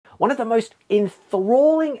One of the most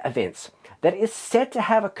enthralling events that is said to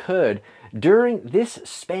have occurred during this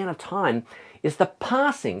span of time is the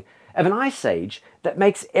passing of an ice age that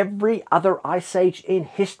makes every other ice age in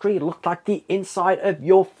history look like the inside of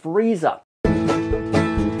your freezer.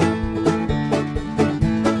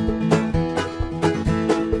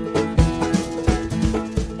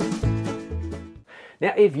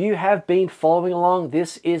 Now, if you have been following along,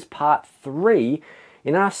 this is part 3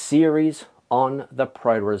 in our series on the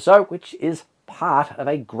Proterozoic, which is part of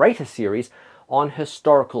a greater series on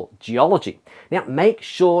historical geology. Now, make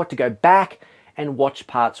sure to go back and watch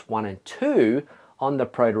parts 1 and 2 on the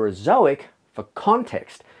Proterozoic for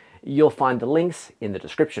context. You'll find the links in the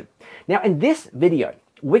description. Now, in this video,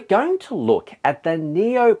 we're going to look at the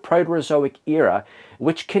Neoproterozoic Era,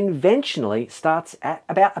 which conventionally starts at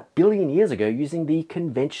about 1 billion years ago using the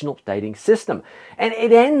conventional dating system. And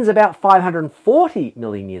it ends about 540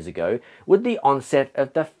 million years ago with the onset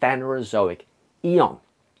of the Phanerozoic Eon.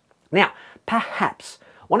 Now, perhaps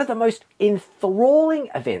one of the most enthralling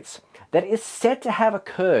events that is said to have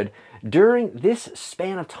occurred during this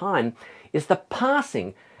span of time is the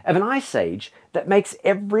passing of an ice age that makes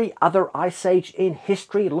every other ice age in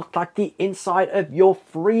history look like the inside of your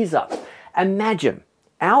freezer. Imagine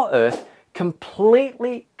our Earth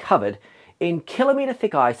completely covered in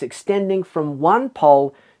kilometer-thick ice extending from one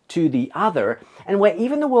pole to the other, and where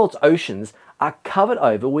even the world's oceans are covered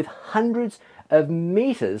over with hundreds of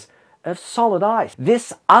meters of solid ice.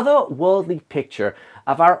 This otherworldly picture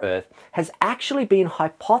of our Earth has actually been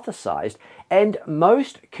hypothesized, and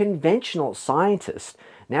most conventional scientists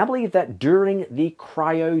now believe that during the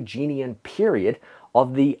Cryogenian Period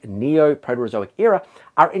of the Neoproterozoic Era,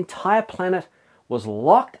 our entire planet was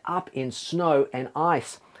locked up in snow and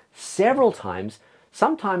ice several times,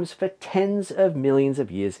 sometimes for tens of millions of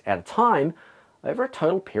years at a time, over a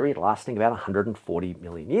total period lasting about 140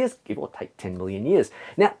 million years, give or take 10 million years.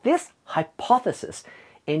 Now, this hypothesis,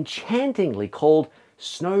 enchantingly called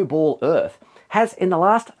Snowball Earth, has in the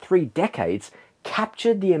last 3 decades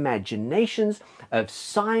captured the imaginations of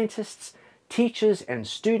scientists, teachers, and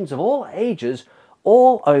students of all ages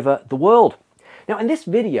all over the world. Now, in this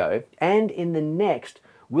video and in the next,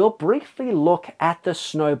 we'll briefly look at the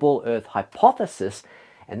Snowball Earth hypothesis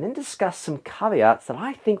and then discuss some caveats that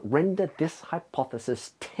I think render this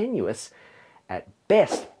hypothesis tenuous at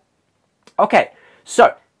best. Okay,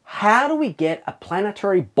 so how do we get a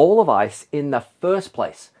planetary ball of ice in the first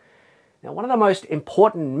place? Now, one of the most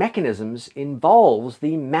important mechanisms involves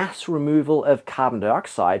the mass removal of carbon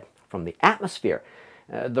dioxide from the atmosphere.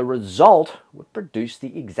 The result would produce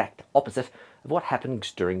the exact opposite of what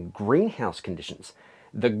happens during greenhouse conditions.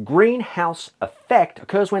 The greenhouse effect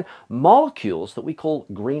occurs when molecules that we call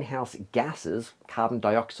greenhouse gases, carbon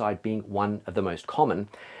dioxide being one of the most common,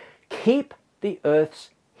 keep the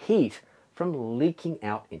Earth's heat from leaking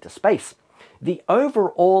out into space. The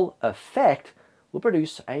overall effect will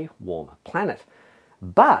produce a warmer planet.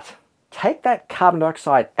 But take that carbon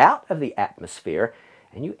dioxide out of the atmosphere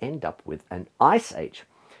and you end up with an ice age.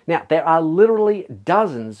 Now, there are literally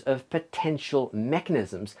dozens of potential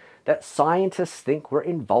mechanisms that scientists think were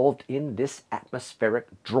involved in this atmospheric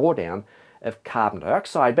drawdown of carbon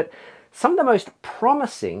dioxide, but some of the most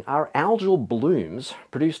promising are algal blooms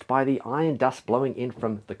produced by the iron dust blowing in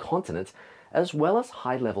from the continents, as well as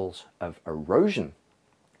high levels of erosion.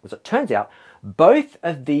 As it turns out, both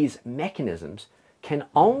of these mechanisms can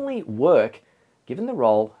only work given the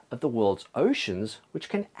role of the world's oceans, which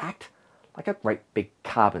can act like a great big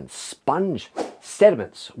carbon sponge.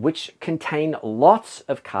 Sediments, which contain lots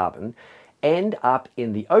of carbon, end up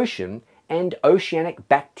in the ocean, and oceanic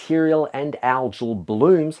bacterial and algal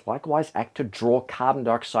blooms likewise act to draw carbon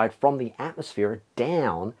dioxide from the atmosphere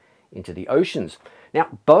down into the oceans.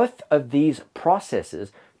 Now, both of these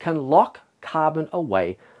processes can lock carbon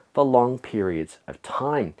away for long periods of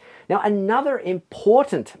time. Now, another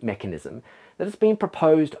important mechanism that has been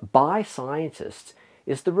proposed by scientists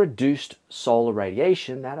is the reduced solar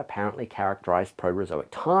radiation that apparently characterized Proterozoic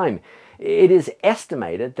time. It is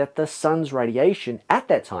estimated that the sun's radiation at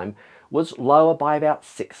that time was lower by about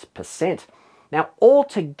 6%. Now,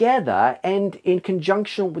 altogether, and in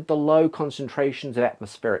conjunction with the low concentrations of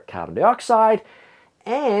atmospheric carbon dioxide,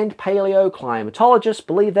 and paleoclimatologists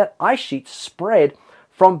believe that ice sheets spread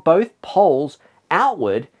from both poles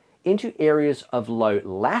outward into areas of low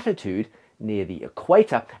latitude near the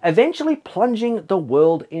equator, eventually plunging the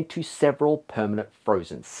world into several permanent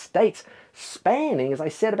frozen states, spanning, as I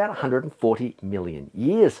said, about 140 million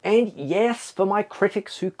years. And yes, for my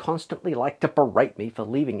critics who constantly like to berate me for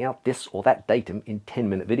leaving out this or that datum in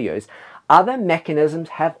 10-minute videos, other mechanisms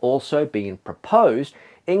have also been proposed,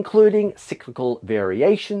 including cyclical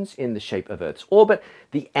variations in the shape of Earth's orbit,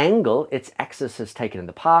 the angle its axis has taken in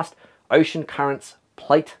the past, ocean currents,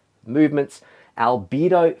 plate movements,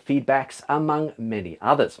 albedo feedbacks, among many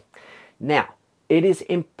others. Now, it is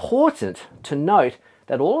important to note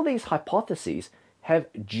that all of these hypotheses have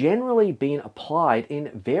generally been applied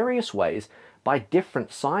in various ways by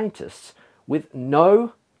different scientists with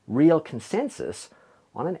no real consensus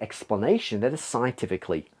on an explanation that is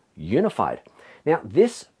scientifically unified. Now,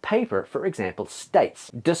 this paper, for example, states,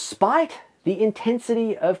 despite the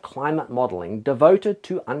intensity of climate modeling devoted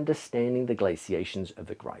to understanding the glaciations of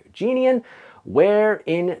the Cryogenian,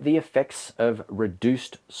 wherein the effects of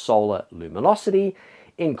reduced solar luminosity,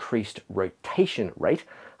 increased rotation rate,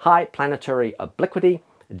 high planetary obliquity,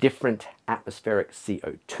 different atmospheric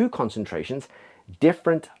CO2 concentrations,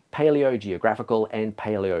 different paleogeographical and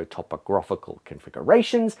paleotopographical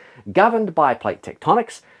configurations governed by plate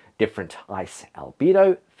tectonics, different ice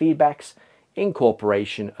albedo feedbacks,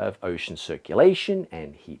 incorporation of ocean circulation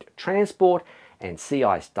and heat transport, and sea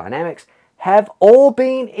ice dynamics have all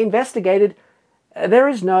been investigated. There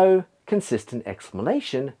is no consistent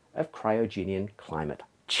explanation of cryogenian climate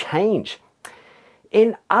change.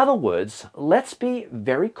 In other words, let's be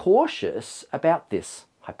very cautious about this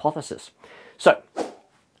hypothesis. So,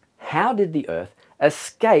 how did the Earth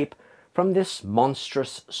escape from this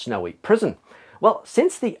monstrous snowy prison? Well,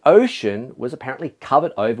 since the ocean was apparently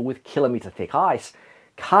covered over with kilometre-thick ice,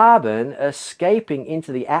 carbon escaping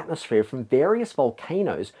into the atmosphere from various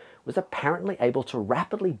volcanoes was apparently able to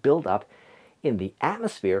rapidly build up in the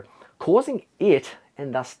atmosphere, causing it,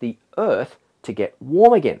 and thus the Earth, to get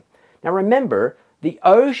warm again. Now remember, the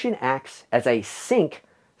ocean acts as a sink,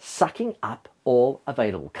 sucking up all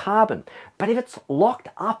available carbon. But if it's locked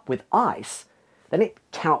up with ice, then it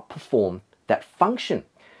cannot perform that function.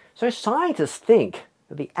 So scientists think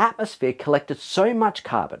that the atmosphere collected so much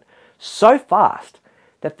carbon so fast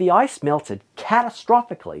that the ice melted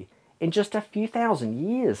catastrophically in just a few thousand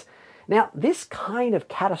years. Now, this kind of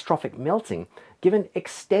catastrophic melting, given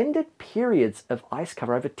extended periods of ice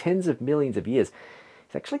cover over tens of millions of years,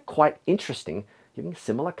 is actually quite interesting, given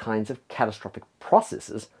similar kinds of catastrophic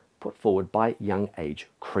processes put forward by young age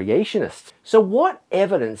creationists. So what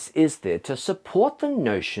evidence is there to support the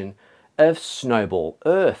notion of Snowball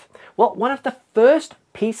Earth? Well, one of the first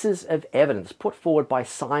pieces of evidence put forward by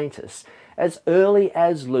scientists as early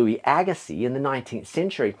as Louis Agassiz in the 19th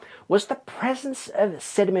century was the presence of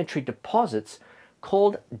sedimentary deposits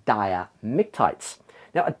called diamictites.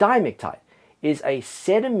 Now, a diamictite is a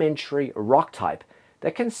sedimentary rock type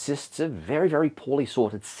that consists of very, very poorly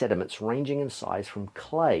sorted sediments ranging in size from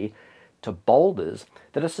clay to boulders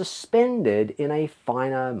that are suspended in a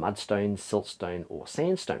finer mudstone, siltstone, or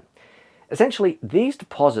sandstone. Essentially, these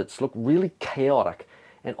deposits look really chaotic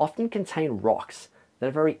and often contain rocks that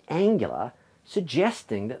are very angular,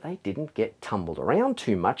 suggesting that they didn't get tumbled around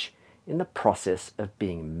too much in the process of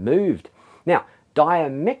being moved. Now,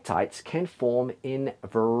 diamictites can form in a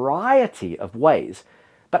variety of ways,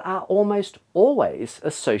 but are almost always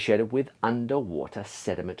associated with underwater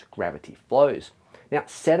sediment gravity flows. Now,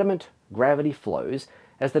 sediment gravity flows,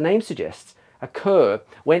 as the name suggests, occur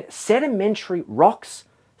when sedimentary rocks,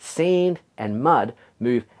 sand, and mud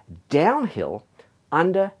move downhill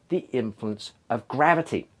under the influence of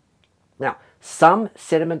gravity. Now, some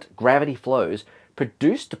sediment gravity flows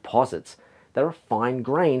produce deposits that are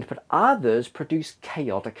fine-grained, but others produce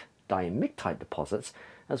chaotic diamictite deposits,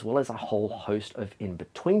 as well as a whole host of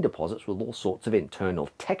in-between deposits with all sorts of internal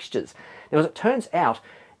textures. Now, as it turns out,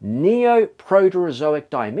 Neoproterozoic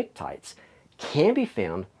diamictites can be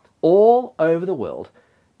found all over the world,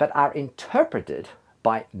 but are interpreted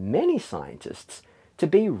by many scientists to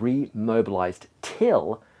be remobilized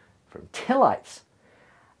till from tillites.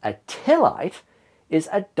 A tillite is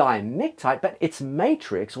a diamictite, but its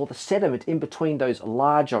matrix, or the sediment in between those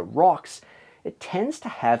larger rocks, it tends to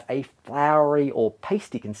have a floury or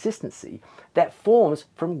pasty consistency that forms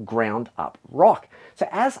from ground up rock. So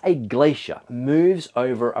as a glacier moves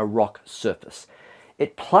over a rock surface,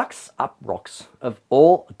 it plucks up rocks of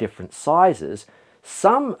all different sizes,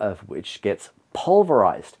 some of which gets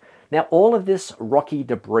pulverized. Now, all of this rocky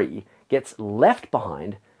debris gets left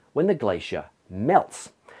behind when the glacier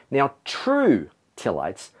melts. Now, true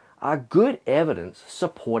tillites are good evidence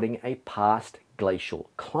supporting a past glacial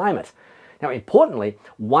climate. Now, importantly,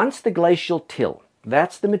 once the glacial till,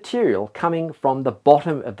 that's the material coming from the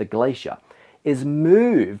bottom of the glacier, is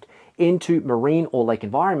moved into marine or lake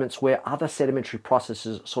environments where other sedimentary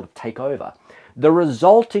processes sort of take over, the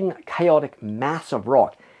resulting chaotic mass of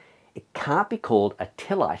rock, it can't be called a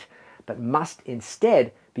tillite, but must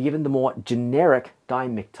instead be given the more generic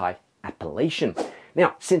diamictite appellation.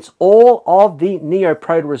 Now, since all of the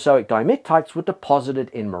Neoproterozoic dimictites were deposited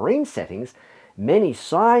in marine settings, many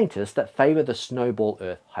scientists that favor the Snowball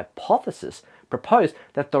Earth hypothesis propose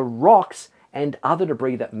that the rocks and other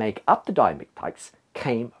debris that make up the dimictites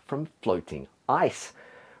came from floating ice.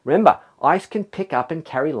 Remember, ice can pick up and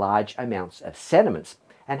carry large amounts of sediments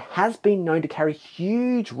and has been known to carry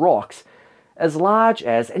huge rocks as large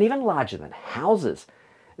as and even larger than houses.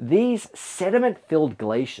 These sediment-filled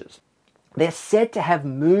glaciers, they're said to have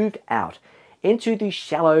moved out into the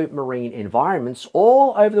shallow marine environments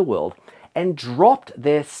all over the world and dropped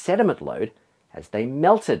their sediment load as they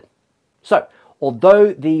melted. So,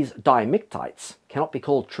 although these dimictites cannot be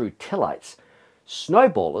called true tillites,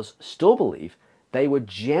 snowballers still believe they were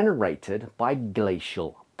generated by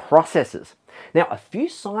glacial processes. Now, a few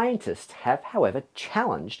scientists have, however,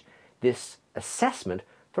 challenged this assessment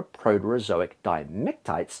for Proterozoic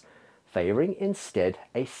dimictites, favoring instead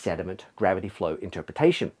a sediment gravity flow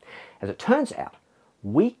interpretation. As it turns out,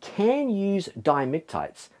 we can use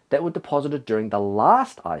dimictites that were deposited during the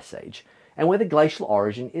last ice age and where the glacial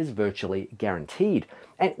origin is virtually guaranteed,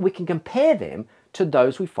 and we can compare them to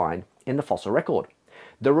those we find in the fossil record.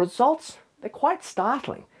 The results, they're quite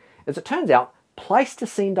startling. As it turns out,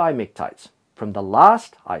 Pleistocene dimictites from the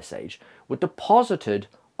last ice age were deposited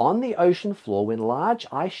on the ocean floor when large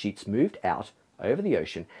ice sheets moved out over the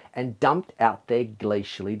ocean and dumped out their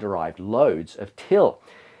glacially derived loads of till.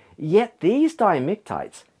 Yet these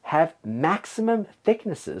dimictites have maximum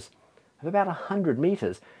thicknesses of about 100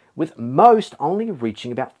 meters, with most only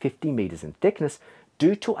reaching about 50 meters in thickness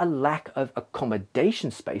due to a lack of accommodation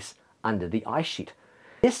space under the ice sheet.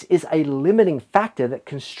 This is a limiting factor that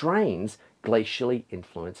constrains glacially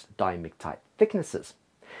influenced dimictite thicknesses.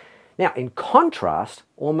 Now, in contrast,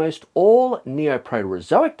 almost all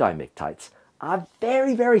Neoproterozoic dimictites are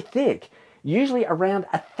very, very thick, usually around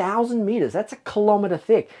 1,000 meters. That's a kilometer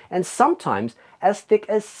thick, and sometimes as thick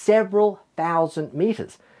as several thousand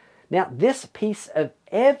meters. Now, this piece of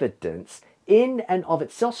evidence in and of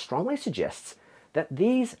itself strongly suggests that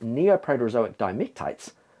these Neoproterozoic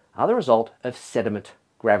dimictites are the result of sediment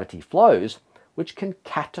gravity flows, which can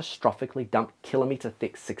catastrophically dump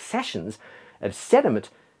kilometer-thick successions of sediment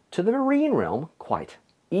to the marine realm quite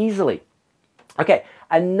easily. Okay,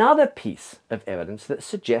 another piece of evidence that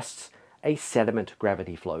suggests a sediment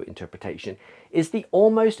gravity flow interpretation is the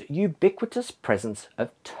almost ubiquitous presence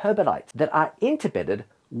of turbidites that are interbedded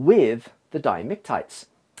with the dimictites.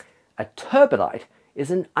 A turbidite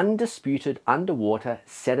is an undisputed underwater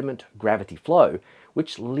sediment gravity flow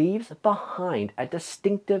which leaves behind a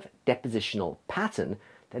distinctive depositional pattern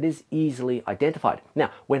that is easily identified.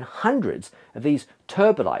 Now, when hundreds of these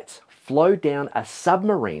turbidites flow down a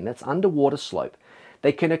submarine that's underwater slope,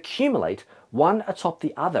 they can accumulate one atop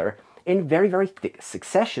the other in very, very thick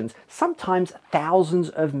successions, sometimes thousands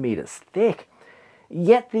of meters thick.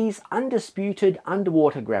 Yet these undisputed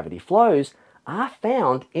underwater gravity flows are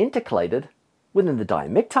found intercalated within the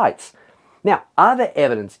dimictites. Now, other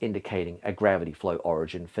evidence indicating a gravity flow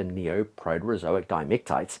origin for Neoproterozoic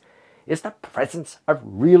dimictites is the presence of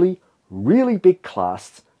really, really big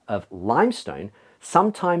clasts of limestone,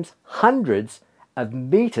 sometimes hundreds of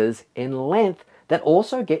meters in length, that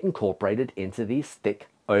also get incorporated into these thick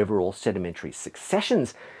overall sedimentary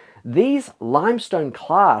successions. These limestone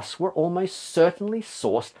clasts were almost certainly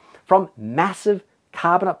sourced from massive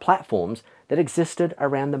carbonate platforms that existed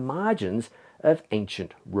around the margins of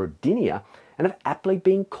ancient Rodinia and have aptly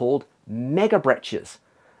been called megabreccias.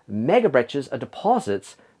 Megabreccias are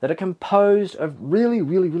deposits that are composed of really,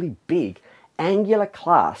 really, really big angular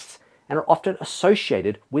clasts and are often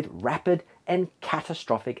associated with rapid and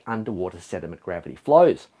catastrophic underwater sediment gravity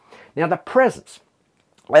flows. Now, the presence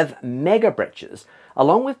of megabreccias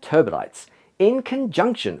along with turbidites in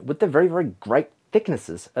conjunction with the very, very great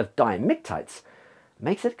thicknesses of dimictites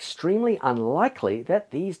makes it extremely unlikely that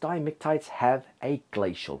these dimictites have a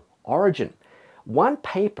glacial origin. One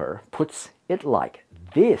paper puts it like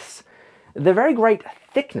this: the very great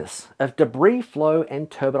thickness of debris flow and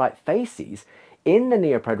turbidite facies in the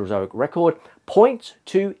Neoproterozoic record points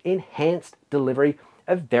to enhanced delivery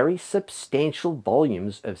of very substantial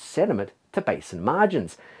volumes of sediment to basin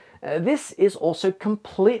margins. This is also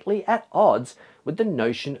completely at odds with the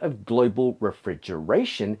notion of global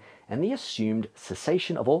refrigeration and the assumed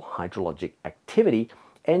cessation of all hydrologic activity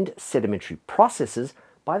and sedimentary processes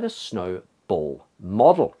by the Snowball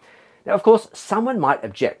model. Now, of course, someone might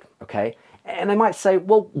object, okay? And they might say,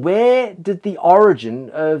 well, where did the origin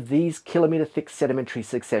of these kilometer-thick sedimentary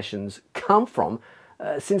successions come from,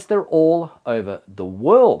 since they're all over the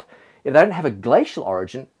world? If they don't have a glacial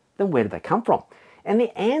origin, then where did they come from? And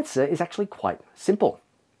the answer is actually quite simple.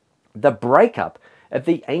 The breakup of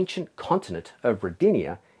the ancient continent of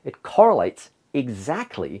Rodinia, it correlates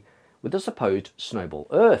exactly with the supposed Snowball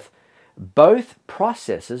Earth. Both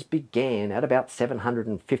processes began at about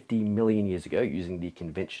 750 million years ago using the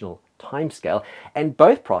conventional timescale, and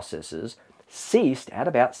both processes ceased at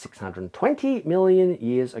about 620 million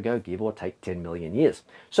years ago, give or take 10 million years.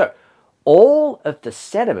 So all of the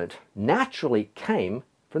sediment naturally came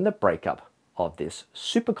from the breakup of this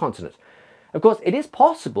supercontinent. Of course, it is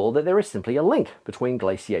possible that there is simply a link between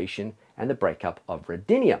glaciation and the breakup of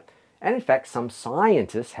Rodinia. And in fact, some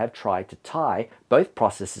scientists have tried to tie both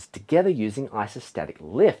processes together using isostatic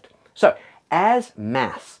lift. So as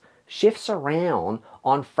mass shifts around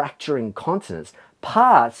on fracturing continents,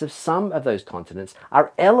 parts of some of those continents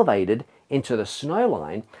are elevated into the snow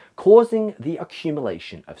line, causing the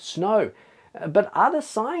accumulation of snow. But other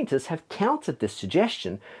scientists have countered this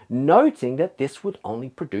suggestion, noting that this would only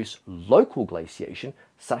produce local glaciation,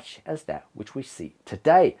 such as that which we see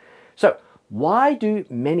today. So why do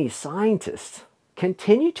many scientists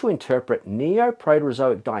continue to interpret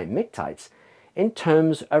Neoproterozoic diamictites in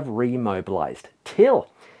terms of remobilized till?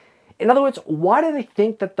 In other words, why do they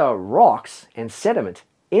think that the rocks and sediment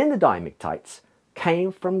in the diamictites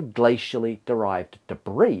came from glacially derived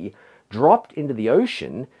debris dropped into the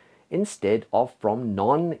ocean instead of from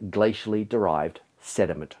non-glacially derived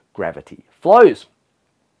sediment gravity flows?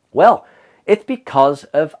 Well, it's because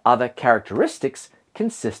of other characteristics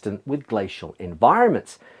consistent with glacial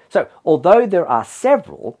environments. So although there are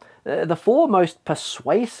several, the four most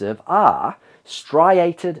persuasive are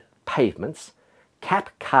striated pavements,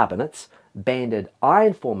 cap carbonates, banded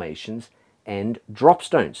iron formations, and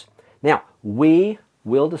dropstones. Now, we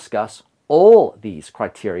will discuss all these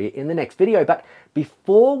criteria in the next video, but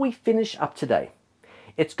before we finish up today,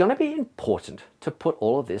 it's going to be important to put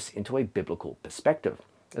all of this into a biblical perspective,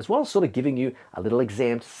 as well as sort of giving you a little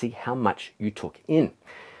exam to see how much you took in.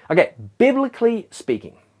 Okay, biblically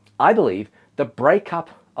speaking, I believe the breakup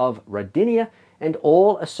of Rodinia and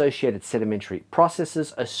all associated sedimentary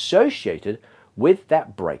processes associated with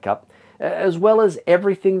that breakup, as well as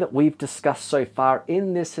everything that we've discussed so far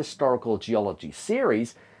in this historical geology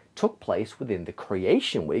series, took place within the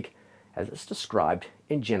creation week as it's described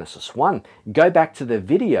in Genesis 1. Go back to the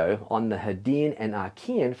video on the Hadean and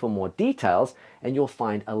Archean for more details, and you'll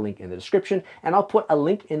find a link in the description, and I'll put a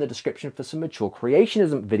link in the description for some mature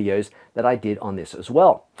creationism videos that I did on this as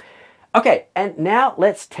well. Okay, and now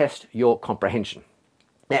let's test your comprehension.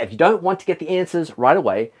 Now, if you don't want to get the answers right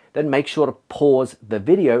away, then make sure to pause the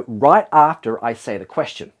video right after I say the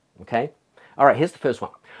question, okay? All right, here's the first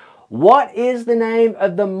one. What is the name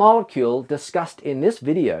of the molecule discussed in this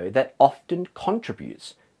video that often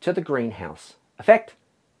contributes to the greenhouse effect?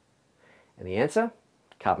 And the answer,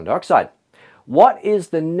 carbon dioxide. What is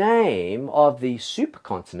the name of the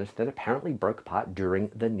supercontinent that apparently broke apart during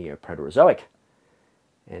the Neoproterozoic?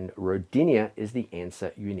 And Rodinia is the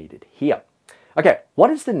answer you needed here. Okay, what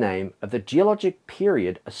is the name of the geologic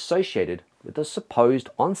period associated with the supposed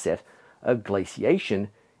onset of glaciation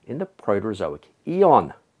in the Proterozoic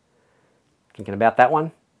Eon? Thinking about that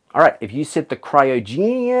one? All right, if you said the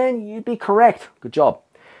Cryogenian, you'd be correct. Good job.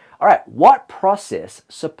 All right, what process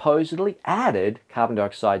supposedly added carbon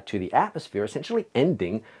dioxide to the atmosphere, essentially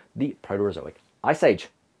ending the Proterozoic Ice Age?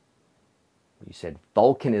 You said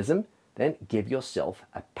volcanism, then give yourself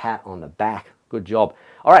a pat on the back. Good job.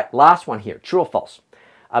 All right, last one here, true or false?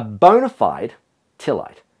 A bona fide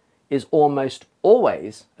tillite is almost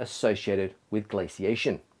always associated with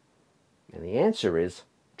glaciation. And the answer is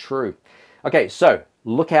true. Okay, so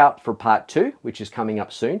look out for part 2, which is coming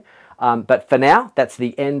up soon. But for now, that's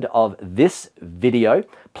the end of this video.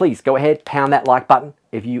 Please go ahead, pound that like button.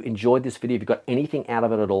 If you enjoyed this video, if you got anything out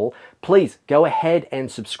of it at all, please go ahead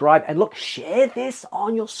and subscribe. And look, share this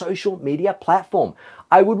on your social media platform.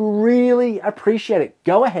 I would really appreciate it.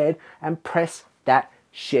 Go ahead and press that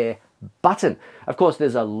share button. Of course,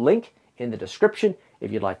 there's a link in the description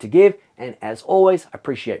if you'd like to give. And as always, I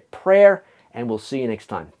appreciate prayer, and we'll see you next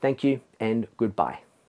time. Thank you and goodbye.